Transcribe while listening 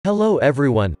Hello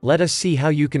everyone, let us see how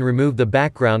you can remove the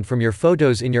background from your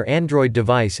photos in your Android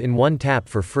device in one tap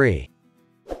for free.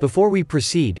 Before we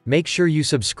proceed, make sure you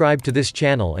subscribe to this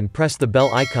channel and press the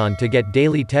bell icon to get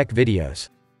daily tech videos.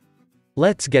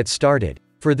 Let's get started.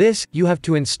 For this, you have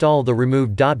to install the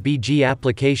remove.bg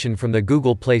application from the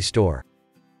Google Play Store.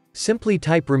 Simply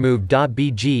type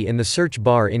remove.bg in the search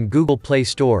bar in Google Play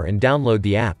Store and download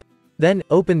the app. Then,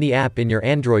 open the app in your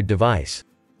Android device.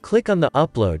 Click on the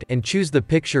Upload and choose the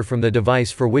picture from the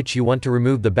device for which you want to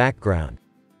remove the background.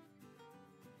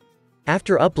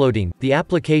 After uploading, the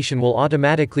application will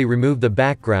automatically remove the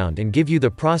background and give you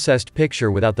the processed picture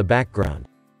without the background.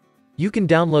 You can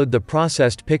download the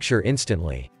processed picture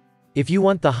instantly. If you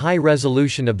want the high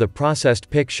resolution of the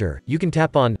processed picture, you can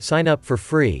tap on Sign up for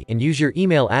free and use your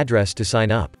email address to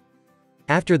sign up.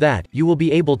 After that, you will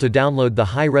be able to download the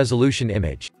high resolution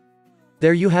image.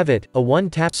 There you have it, a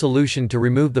one-tap solution to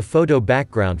remove the photo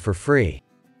background for free.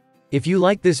 If you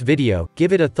like this video,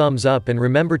 give it a thumbs up and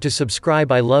remember to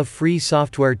subscribe. I love free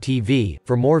software TV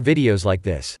for more videos like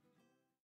this.